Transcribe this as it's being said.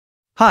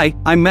Hi,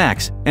 I'm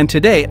Max, and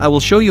today I will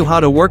show you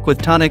how to work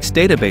with ToneX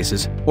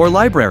databases, or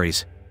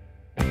libraries.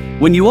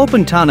 When you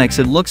open ToneX,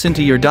 it looks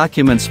into your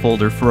Documents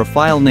folder for a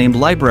file named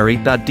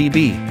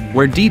library.db,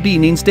 where DB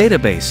means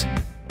database.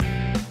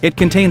 It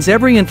contains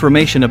every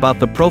information about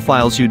the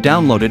profiles you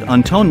downloaded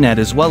on ToneNET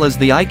as well as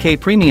the IK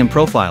Premium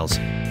profiles.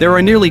 There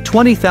are nearly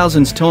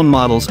 20,000 tone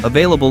models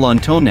available on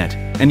ToneNET,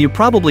 and you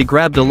probably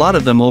grabbed a lot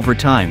of them over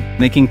time,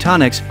 making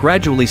ToneX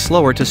gradually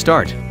slower to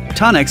start.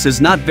 ToneX is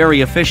not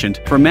very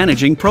efficient for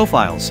managing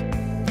profiles.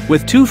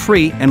 With two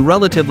free and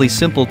relatively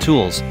simple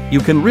tools, you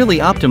can really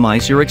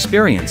optimize your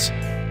experience.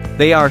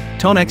 They are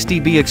ToneX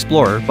DB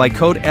Explorer by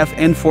Code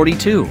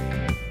FN42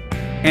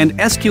 and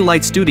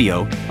SQLite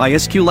Studio by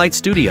SQLite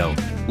Studio.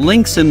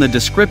 Links in the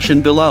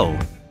description below.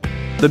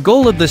 The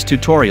goal of this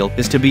tutorial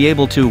is to be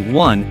able to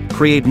 1.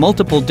 Create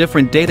multiple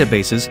different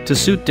databases to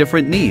suit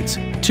different needs.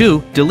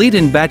 2. Delete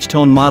in batch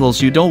tone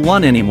models you don't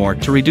want anymore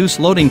to reduce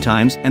loading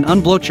times and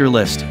unbloat your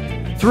list.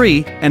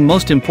 3. And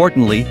most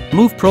importantly,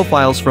 move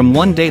profiles from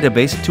one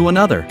database to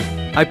another.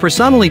 I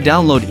personally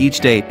download each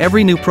day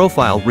every new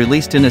profile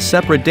released in a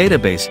separate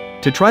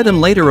database to try them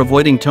later,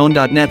 avoiding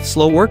ToneNET's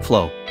slow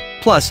workflow.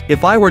 Plus,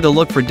 if I were to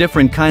look for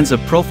different kinds of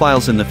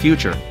profiles in the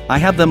future, I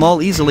have them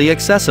all easily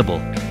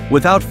accessible.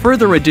 Without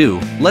further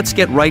ado, let's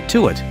get right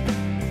to it.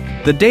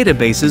 The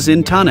databases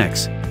in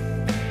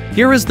ToneX.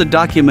 Here is the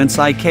Documents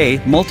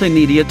IK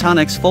Multimedia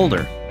ToneX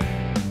folder.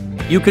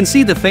 You can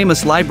see the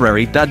famous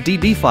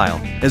library.db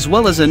file, as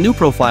well as a new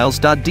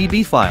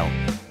profiles.db file.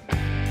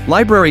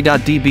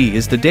 Library.db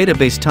is the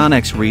database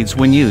ToneX reads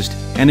when used,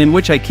 and in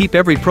which I keep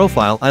every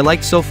profile I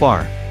liked so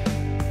far.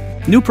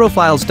 New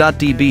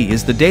profiles.db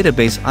is the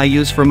database I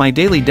use for my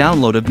daily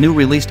download of new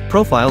released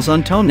profiles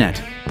on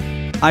ToneNET.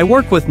 I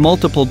work with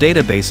multiple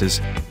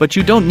databases, but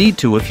you don't need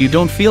to if you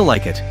don't feel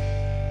like it.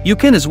 You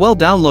can as well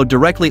download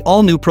directly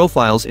all new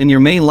profiles in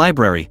your main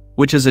library,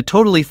 which is a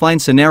totally fine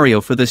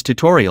scenario for this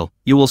tutorial.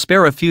 You will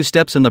spare a few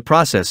steps in the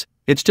process,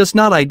 it's just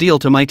not ideal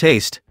to my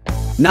taste.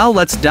 Now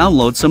let's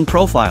download some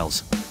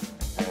profiles.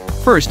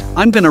 First,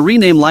 I'm gonna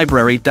rename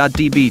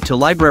library.db to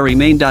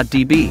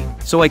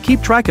librarymain.db, so I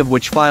keep track of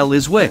which file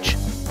is which.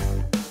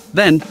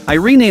 Then, I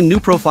rename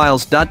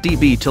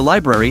newprofiles.db to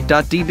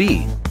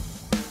library.db.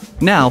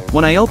 Now,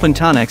 when I open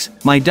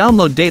ToneX, my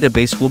download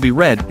database will be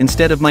read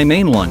instead of my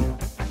main one.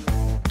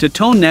 To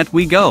ToneNET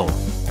we go.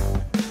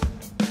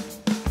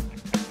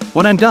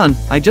 When I'm done,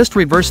 I just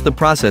reverse the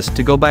process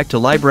to go back to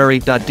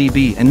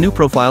library.db and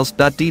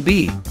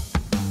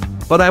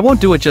newprofiles.db. But I won't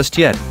do it just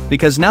yet,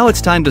 because now it's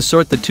time to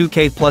sort the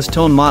 2K plus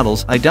tone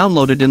models I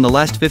downloaded in the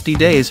last 50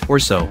 days or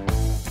so.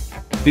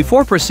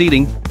 Before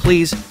proceeding,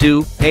 please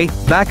do a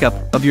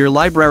backup of your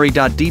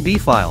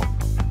library.db file.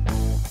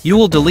 You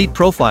will delete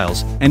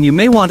profiles, and you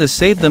may want to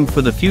save them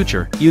for the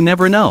future, you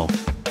never know.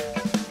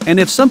 And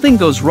if something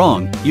goes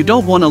wrong, you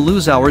don't want to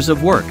lose hours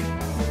of work.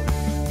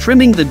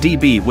 Trimming the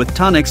DB with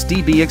ToneX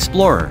DB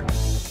Explorer.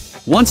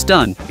 Once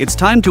done, it's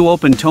time to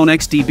open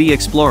ToneX DB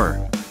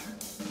Explorer.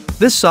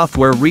 This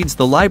software reads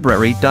the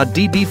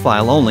library.db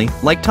file only,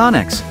 like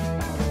ToneX.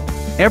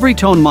 Every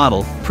tone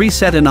model,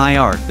 preset and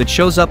IR that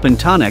shows up in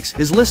ToneX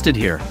is listed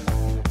here.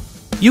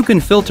 You can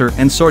filter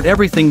and sort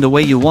everything the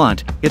way you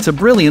want, it's a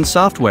brilliant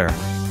software.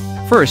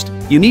 First,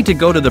 you need to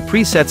go to the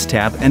Presets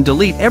tab and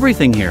delete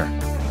everything here.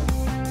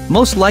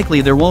 Most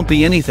likely there won't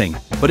be anything,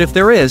 but if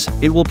there is,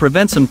 it will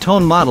prevent some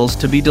tone models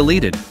to be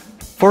deleted.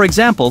 For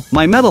example,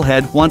 my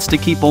metalhead wants to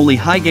keep only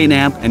high gain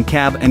amp and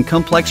cab and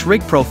complex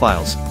rig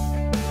profiles.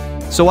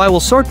 So I will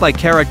sort by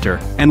character,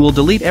 and will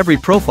delete every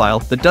profile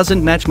that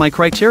doesn't match my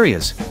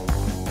criterias.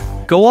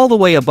 Go all the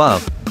way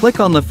above, click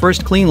on the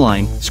first clean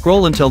line,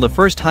 scroll until the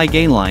first high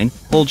gain line,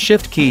 hold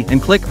Shift key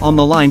and click on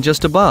the line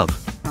just above.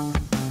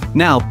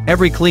 Now,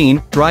 every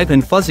clean, drive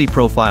and fuzzy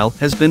profile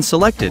has been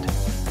selected.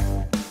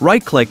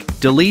 Right-click,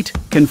 delete,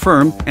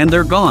 confirm, and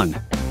they're gone.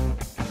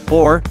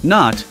 Or,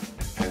 not.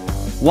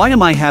 Why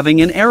am I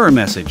having an error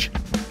message?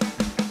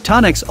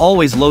 ToneX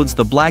always loads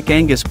the Black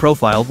Angus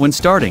profile when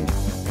starting.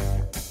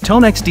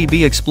 ToneX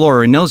DB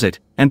Explorer knows it,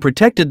 and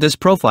protected this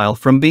profile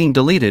from being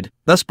deleted,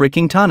 thus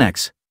breaking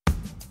ToneX.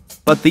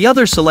 But the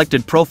other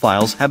selected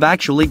profiles have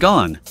actually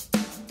gone.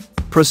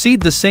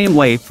 Proceed the same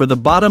way for the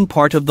bottom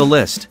part of the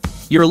list.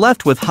 You're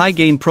left with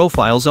high-gain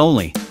profiles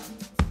only.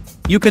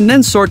 You can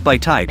then sort by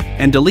type,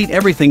 and delete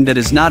everything that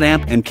is not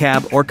amp and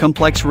cab or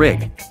complex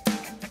rig.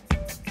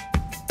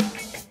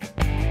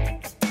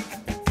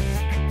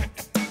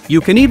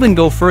 You can even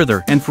go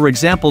further and, for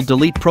example,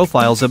 delete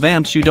profiles of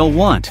amps you don't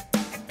want.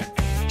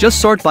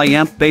 Just sort by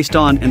amp based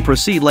on and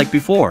proceed like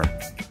before.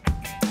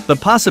 The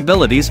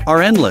possibilities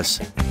are endless.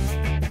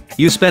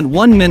 You spent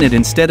 1 minute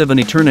instead of an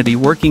eternity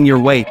working your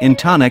way in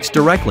ToneX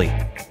directly.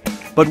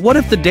 But what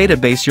if the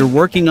database you're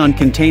working on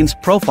contains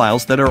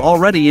profiles that are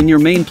already in your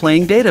main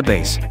playing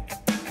database?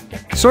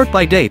 Sort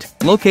by date,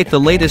 locate the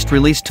latest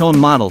released tone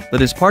model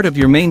that is part of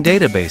your main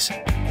database.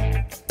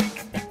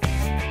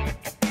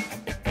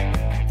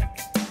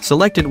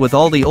 Select it with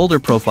all the older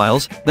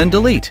profiles, then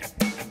delete.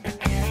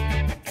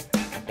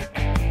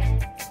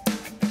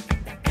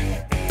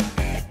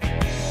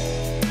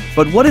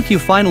 But what if you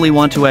finally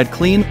want to add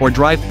clean or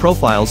dry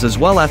profiles as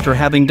well after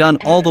having done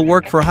all the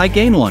work for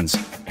high-gain ones?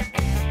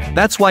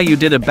 That's why you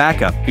did a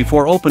backup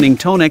before opening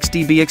ToneX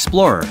DB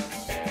Explorer.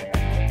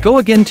 Go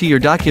again to your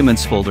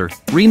Documents folder,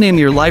 rename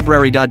your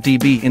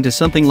library.db into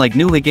something like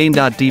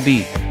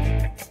newhiggain.db.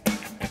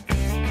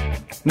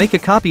 Make a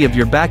copy of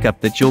your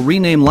backup that you'll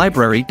rename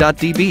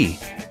library.db.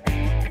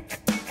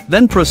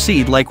 Then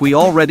proceed like we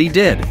already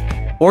did.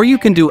 Or you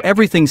can do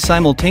everything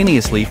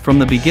simultaneously from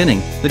the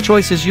beginning, the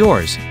choice is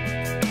yours.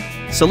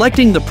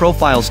 Selecting the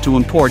profiles to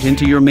import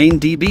into your main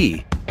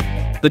DB.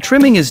 The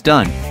trimming is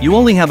done, you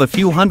only have a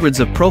few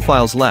hundreds of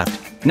profiles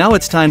left, now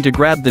it's time to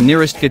grab the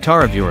nearest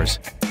guitar of yours.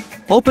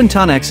 Open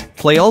ToneX,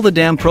 play all the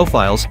damn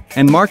profiles,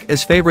 and mark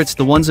as favorites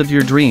the ones of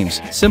your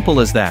dreams, simple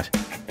as that.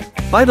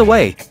 By the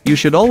way, you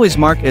should always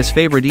mark as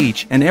favorite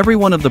each and every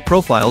one of the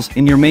profiles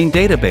in your main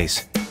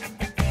database.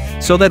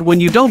 So that when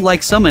you don't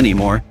like some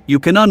anymore, you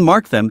can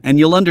unmark them and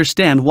you'll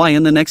understand why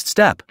in the next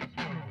step.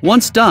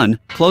 Once done,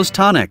 close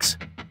ToneX.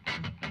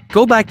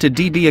 Go back to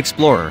DB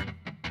Explorer.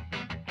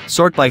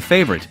 Sort by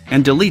favorite,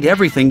 and delete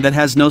everything that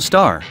has no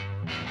star.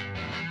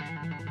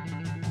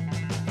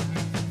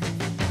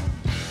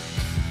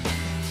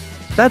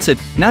 That's it,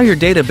 now your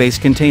database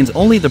contains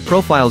only the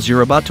profiles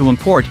you're about to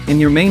import in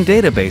your main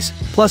database,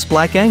 plus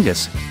Black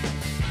Angus.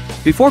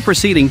 Before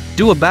proceeding,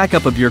 do a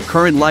backup of your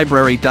current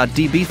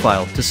library.db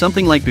file to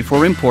something like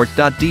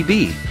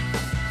beforeimport.db.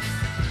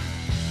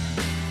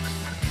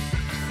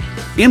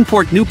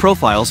 Import new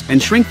profiles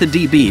and shrink the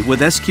DB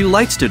with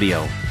SQLite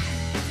Studio.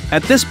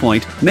 At this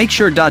point, make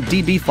sure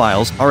 .db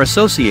files are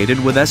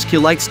associated with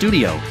SQLite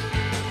Studio.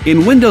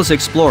 In Windows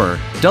Explorer,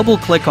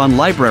 double-click on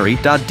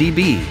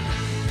library.db.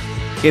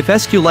 If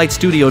SQLite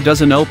Studio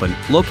doesn't open,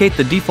 locate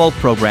the default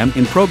program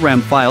in Program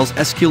Files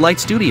SQLite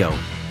Studio.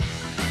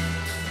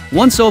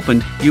 Once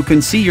opened, you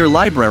can see your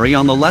library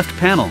on the left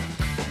panel.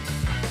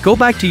 Go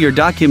back to your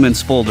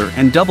Documents folder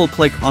and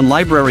double-click on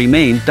library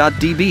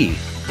main.db.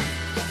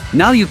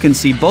 Now you can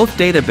see both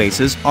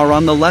databases are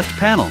on the left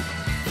panel.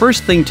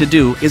 First thing to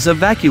do is a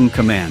vacuum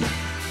command.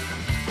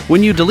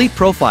 When you delete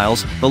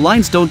profiles, the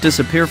lines don't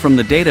disappear from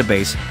the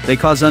database, they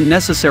cause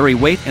unnecessary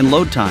wait and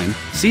load time.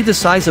 See the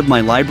size of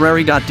my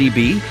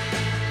library.db?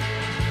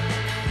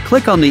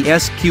 Click on the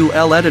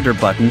SQL Editor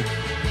button,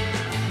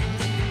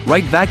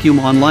 write vacuum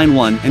on line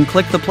 1 and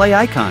click the play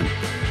icon.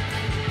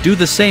 Do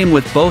the same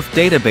with both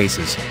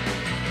databases.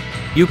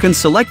 You can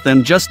select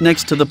them just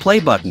next to the play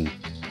button.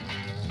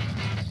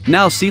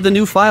 Now see the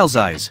new file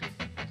size.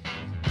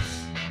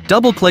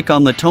 Double-click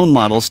on the Tone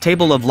Models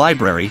table of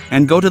library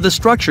and go to the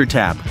Structure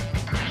tab.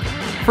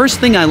 First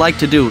thing I like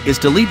to do is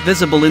delete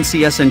visible in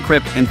CS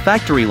encrypt and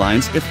factory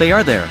lines if they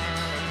are there.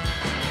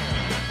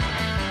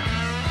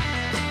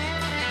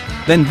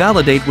 Then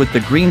validate with the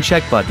green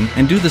check button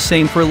and do the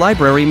same for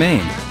library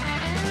main.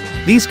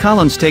 These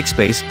columns take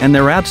space and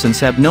their absence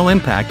have no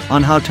impact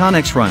on how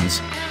ToneX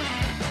runs.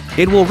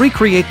 It will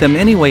recreate them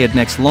anyway at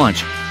next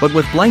launch, but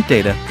with blank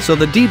data, so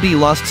the DB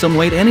lost some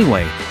weight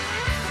anyway.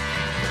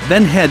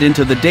 Then head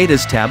into the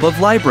Datas tab of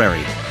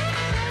Library.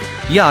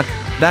 Yuck,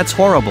 that's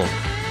horrible.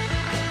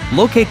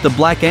 Locate the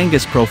Black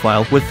Angus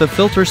profile with the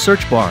filter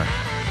search bar.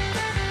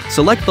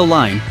 Select the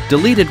line,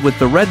 delete it with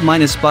the red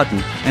minus button,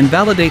 and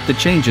validate the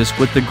changes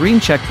with the green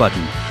check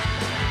button.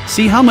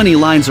 See how many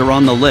lines are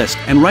on the list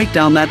and write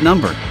down that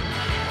number.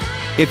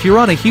 If you're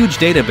on a huge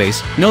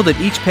database, know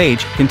that each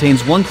page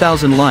contains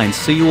 1,000 lines,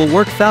 so you will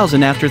work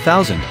 1,000 after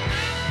 1,000.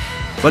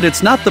 But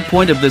it's not the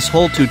point of this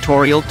whole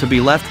tutorial to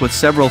be left with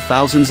several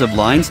thousands of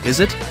lines, is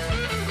it?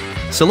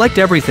 Select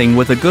everything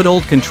with a good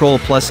old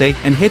Ctrl+A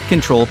and hit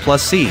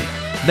Ctrl+C.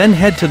 Then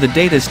head to the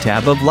Datas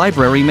tab of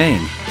Library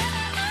Main.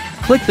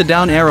 Click the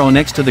down arrow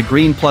next to the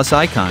green plus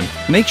icon,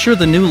 make sure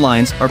the new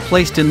lines are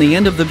placed in the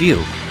end of the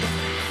view.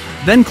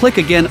 Then click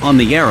again on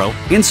the arrow,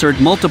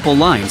 insert multiple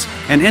lines,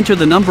 and enter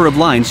the number of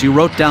lines you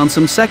wrote down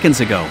some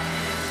seconds ago.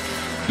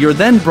 You're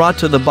then brought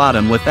to the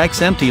bottom with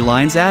X empty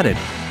lines added.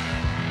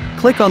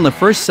 Click on the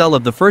first cell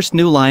of the first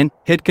new line,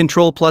 hit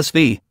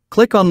Ctrl+V,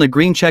 click on the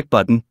green check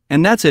button,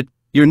 and that's it,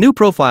 your new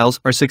profiles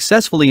are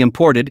successfully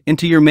imported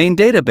into your main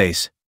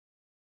database.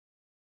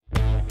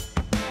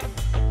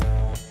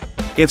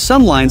 If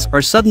some lines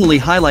are suddenly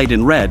highlighted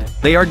in red,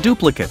 they are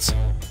duplicates.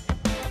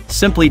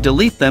 Simply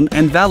delete them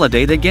and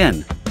validate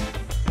again.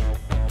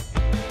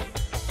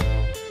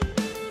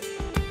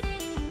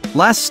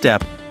 Last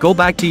step, go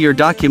back to your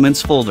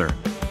Documents folder.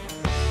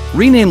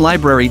 Rename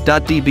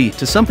library.db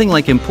to something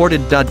like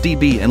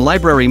imported.db and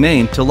library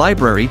main to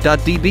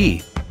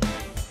library.db.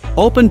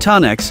 Open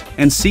ToneX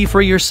and see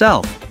for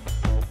yourself.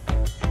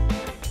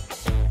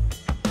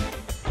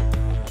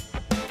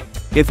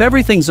 If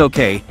everything's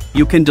okay,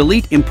 you can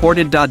delete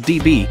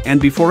imported.db and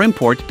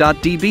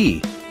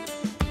beforeimport.db.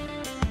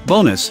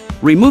 Bonus,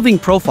 removing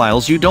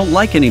profiles you don't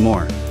like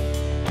anymore.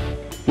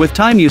 With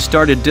time you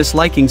started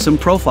disliking some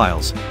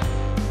profiles.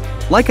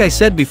 Like I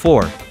said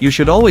before, you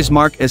should always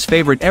mark as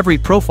favorite every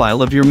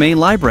profile of your main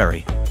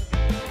library.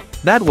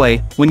 That way,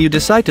 when you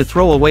decide to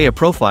throw away a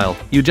profile,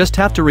 you just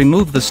have to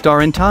remove the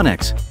star in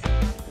ToneX.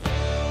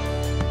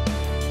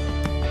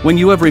 When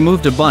you have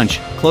removed a bunch,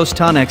 close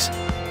ToneX,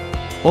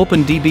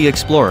 open DB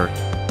Explorer,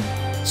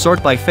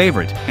 sort by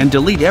favorite, and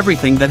delete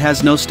everything that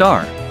has no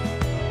star.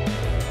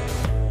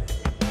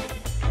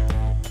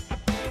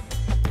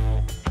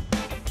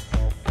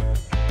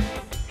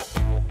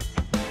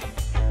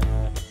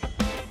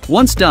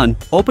 Once done,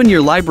 open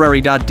your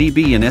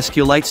library.db in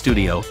SQLite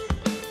Studio,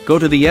 go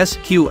to the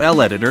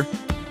SQL editor,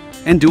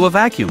 and do a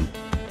vacuum.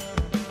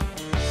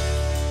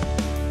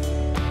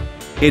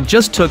 It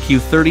just took you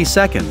 30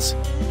 seconds.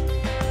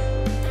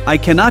 I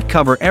cannot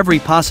cover every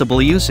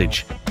possible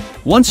usage.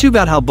 Once you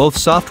got how both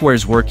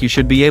softwares work, you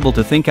should be able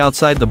to think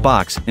outside the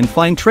box and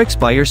find tricks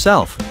by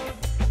yourself.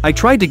 I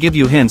tried to give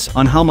you hints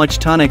on how much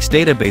ToneX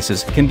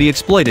databases can be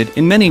exploited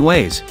in many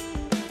ways.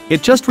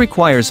 It just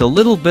requires a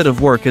little bit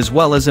of work as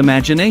well as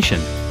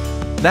imagination.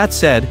 That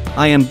said,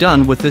 I am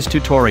done with this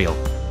tutorial.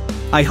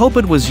 I hope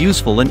it was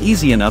useful and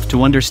easy enough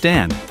to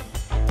understand.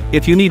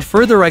 If you need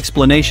further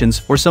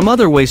explanations or some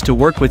other ways to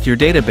work with your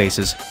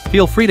databases,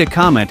 feel free to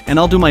comment and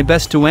I'll do my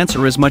best to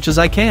answer as much as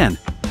I can.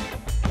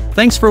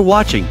 Thanks for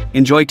watching,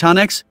 enjoy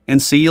ToneX,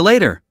 and see you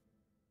later.